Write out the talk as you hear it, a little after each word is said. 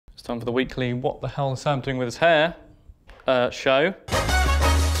Time for the weekly What the Hell is Sam Doing with His Hair show.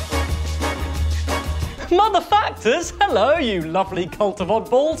 Mother Factors! Hello, you lovely cult of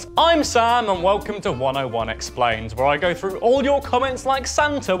oddballs. I'm Sam, and welcome to 101 Explains, where I go through all your comments like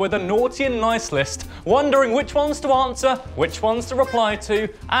Santa with a naughty and nice list, wondering which ones to answer, which ones to reply to,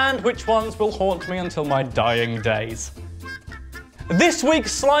 and which ones will haunt me until my dying days. This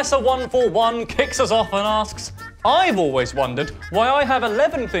week's Slicer141 kicks us off and asks, I've always wondered why I have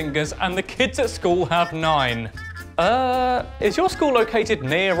 11 fingers and the kids at school have 9. Is your school located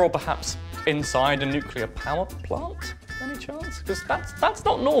near or perhaps inside a nuclear power plant? Any chance? Because that's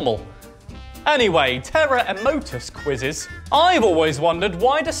not normal. Anyway, Terra Emotus quizzes. I've always wondered,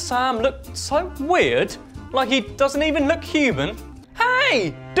 why does Sam look so weird? Like he doesn't even look human?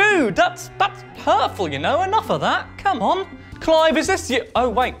 Hey, dude, that's hurtful, you know? Enough of that. Come on. Clive, is this you? Oh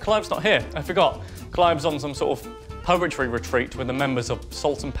wait, Clive's not here. I forgot. Clive's on some sort of poetry retreat with the members of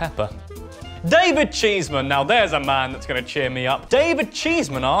Salt and Pepper. David Cheeseman, now there's a man that's going to cheer me up. David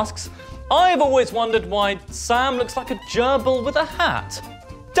Cheeseman asks, I've always wondered why Sam looks like a gerbil with a hat.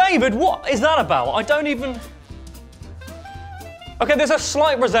 David, what is that about? I don't even... Okay, there's a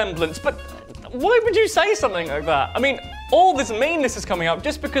slight resemblance, but why would you say something like that? I mean, all this meanness is coming up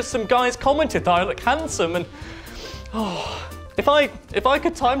just because some guys commented that I look handsome and... Oh, if I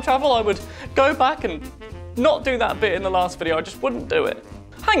could time travel, I would go back and not do that bit in the last video. I just wouldn't do it.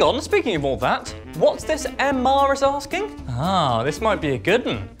 Hang on, speaking of all that, what's this MR is asking? Ah, this might be a good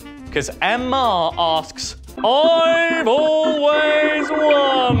one. Because MR asks, I've always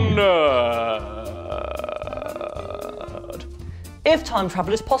wondered if time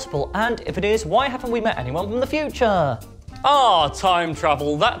travel is possible, and if it is, why haven't we met anyone from the future? Ah, time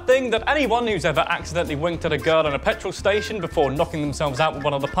travel, that thing that anyone who's ever accidentally winked at a girl in a petrol station before knocking themselves out with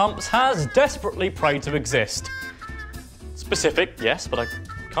one of the pumps has desperately prayed to exist. Specific, yes, but I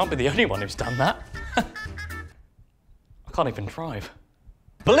can't be the only one who's done that. I can't even drive.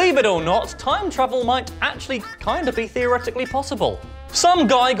 Believe it or not, time travel might actually kind of be theoretically possible. Some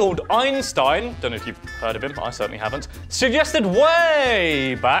guy called Einstein, don't know if you've heard of him, I certainly haven't, suggested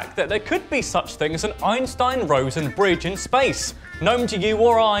way back that there could be such thing as an Einstein-Rosen Bridge in space, known to you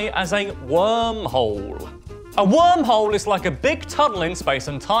or I as a wormhole. A wormhole is like a big tunnel in space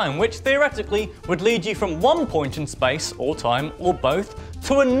and time, which theoretically would lead you from one point in space, or time, or both,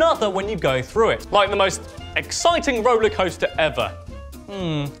 to another when you go through it. Like the most exciting roller coaster ever.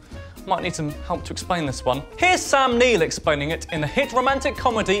 Might need some help to explain this one. Here's Sam Neill explaining it in the hit romantic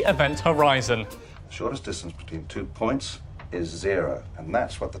comedy Event Horizon. The shortest distance between 2 points is 0, and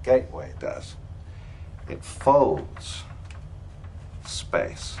that's what the gateway does. It folds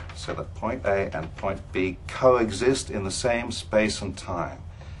space so that point A and point B coexist in the same space and time.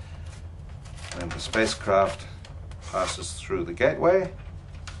 When the spacecraft passes through the gateway,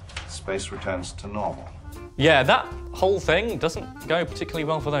 space returns to normal. Yeah, that whole thing doesn't go particularly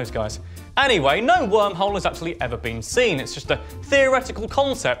well for those guys. Anyway, no wormhole has actually ever been seen. It's just a theoretical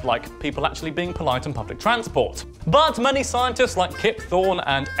concept, like people actually being polite on public transport. But many scientists like Kip Thorne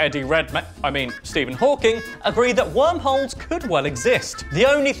and Stephen Hawking, agree that wormholes could well exist. The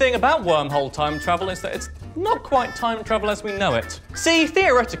only thing about wormhole time travel is that it's not quite time travel as we know it. See,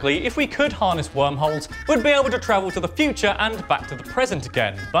 theoretically, if we could harness wormholes, we'd be able to travel to the future and back to the present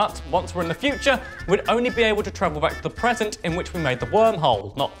again. But once we're in the future, we'd only be able to travel back to the present in which we made the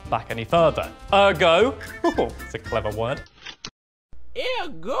wormhole, not back any further. Ergo, it's a clever word.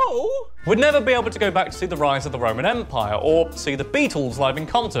 Ergo? We'd never be able to go back to see the rise of the Roman Empire, or see the Beatles live in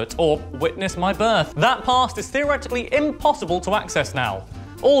concert, or witness my birth. That past is theoretically impossible to access now.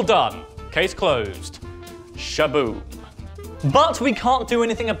 All done. Case closed. Shaboom. But we can't do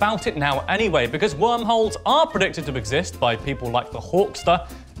anything about it now anyway, because wormholes are predicted to exist by people like the Hawkster,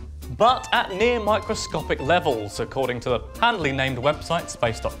 but at near microscopic levels, according to the handily named website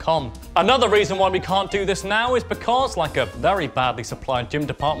space.com. Another reason why we can't do this now is because, like a very badly supplied gym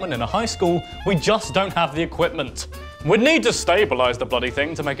department in a high school, we just don't have the equipment. We'd need to stabilise the bloody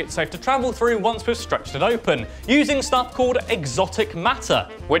thing to make it safe to travel through once we've stretched it open, using stuff called exotic matter,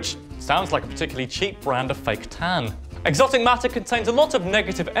 which sounds like a particularly cheap brand of fake tan. Exotic matter contains a lot of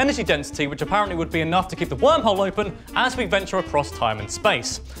negative energy density, which apparently would be enough to keep the wormhole open as we venture across time and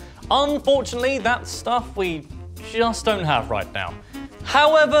space. Unfortunately, that's stuff we just don't have right now.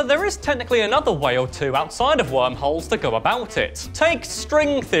 However, there is technically another way or two outside of wormholes to go about it. Take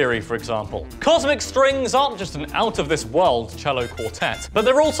string theory, for example. Cosmic strings aren't just an out-of-this-world cello quartet, but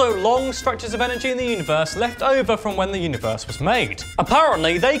they're also long stretches of energy in the universe left over from when the universe was made.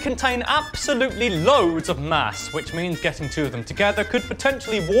 Apparently, they contain absolutely loads of mass, which means getting two of them together could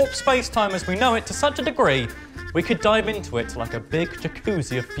potentially warp space-time as we know it to such a degree we could dive into it like a big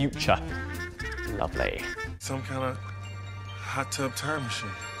jacuzzi of future. Lovely. Some kind of hot tub time machine.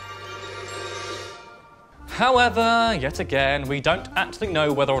 However, yet again, we don't actually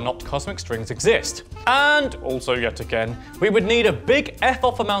know whether or not cosmic strings exist. And also, yet again, we would need a big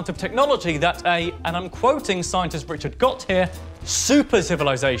F-off amount of technology that and I'm quoting scientist Richard Gott here, super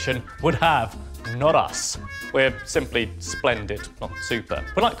civilization would have, not us. We're simply splendid, not super.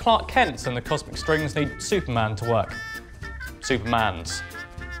 We're like Clark Kent's and the cosmic strings need Superman to work. Supermen.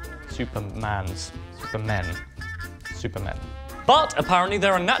 But apparently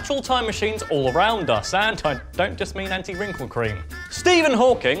there are natural time machines all around us, and I don't just mean anti-wrinkle cream. Stephen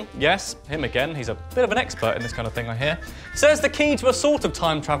Hawking, yes, him again, he's a bit of an expert in this kind of thing I hear, says the key to a sort of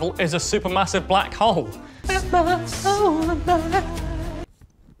time travel is a supermassive black hole.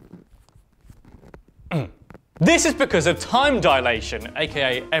 This is because of time dilation,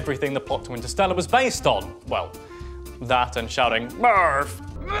 aka everything the plot to Interstellar was based on. Well, that and shouting, "Murph!"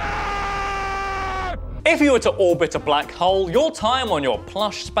 If you were to orbit a black hole, your time on your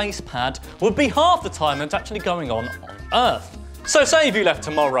plush space pad would be half the time that's actually going on Earth. So say if you left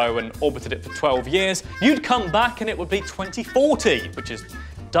tomorrow and orbited it for 12 years, you'd come back and it would be 2040, which is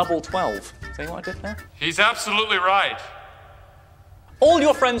double 12. See what I did there? He's absolutely right. All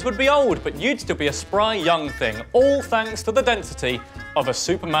your friends would be old, but you'd still be a spry young thing, all thanks to the density of a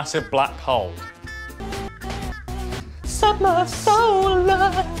supermassive black hole. Summer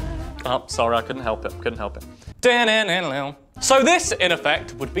solar. Oh, sorry, I couldn't help it, So this, in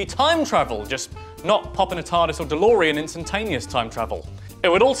effect, would be time travel, just not pop in a TARDIS or DeLorean instantaneous time travel. It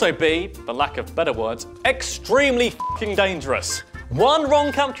would also be, for lack of better words, extremely f***ing dangerous. One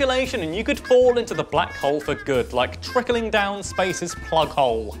wrong calculation and you could fall into the black hole for good, like trickling down space's plug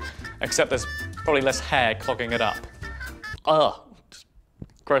hole. Except there's probably less hair clogging it up. Ugh. Just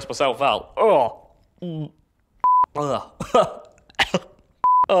gross myself out. Ugh. Ugh.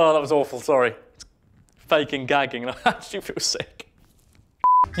 Oh, that was awful, sorry. Faking gagging, and I actually feel sick.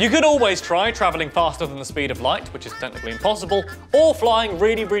 You could always try travelling faster than the speed of light, which is technically impossible, or flying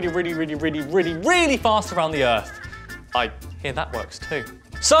really fast around the Earth. I hear that works too.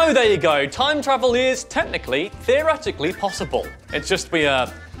 So there you go, time travel is technically, theoretically possible. It's just we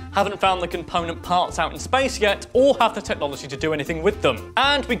haven't found the component parts out in space yet, or have the technology to do anything with them.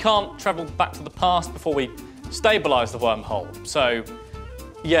 And we can't travel back to the past before we stabilise the wormhole. So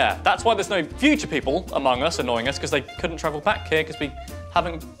yeah, that's why there's no future people among us annoying us, because they couldn't travel back here because we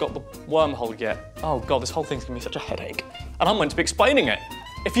haven't got the wormhole yet. Oh God, this whole thing's giving me such a headache. And I'm meant to be explaining it.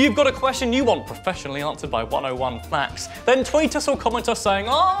 If you've got a question you want professionally answered by 101 Facts, then tweet us or comment us saying,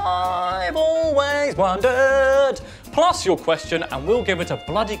 "I've always wondered," plus your question, and we'll give it a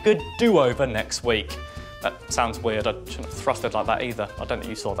bloody good do-over next week. That sounds weird, I shouldn't have thrust it like that either. I don't think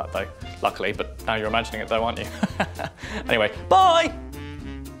you saw that though, luckily, but now you're imagining it though, aren't you? Anyway, bye!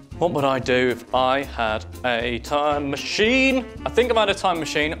 What would I do if I had a time machine? I think if I had a time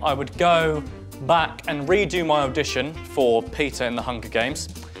machine, I would go back and redo my audition for Peter in the Hunger Games.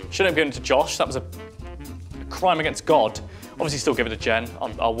 Shouldn't have given it to Josh, that was a crime against God. Obviously still give it to Jen,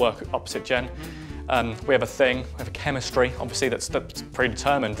 I'll work opposite Jen. We have a thing, we have a chemistry, obviously that's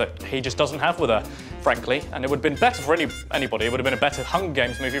predetermined that he just doesn't have with her, frankly. And it would have been better for anybody, it would have been a better Hunger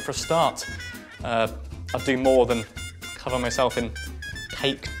Games movie for a start. I'd do more than cover myself in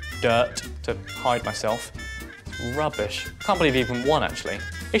cake dirt to hide myself. It's rubbish. Can't believe he even won, actually.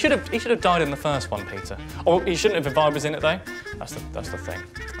 He should have died in the first one, Peter. Or he shouldn't have if I was in it, though. That's the thing.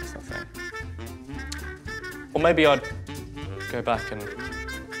 That's the thing. Or maybe I'd go back and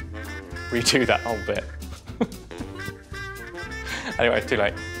redo that whole bit. Anyway, too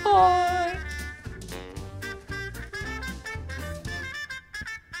late. Bye.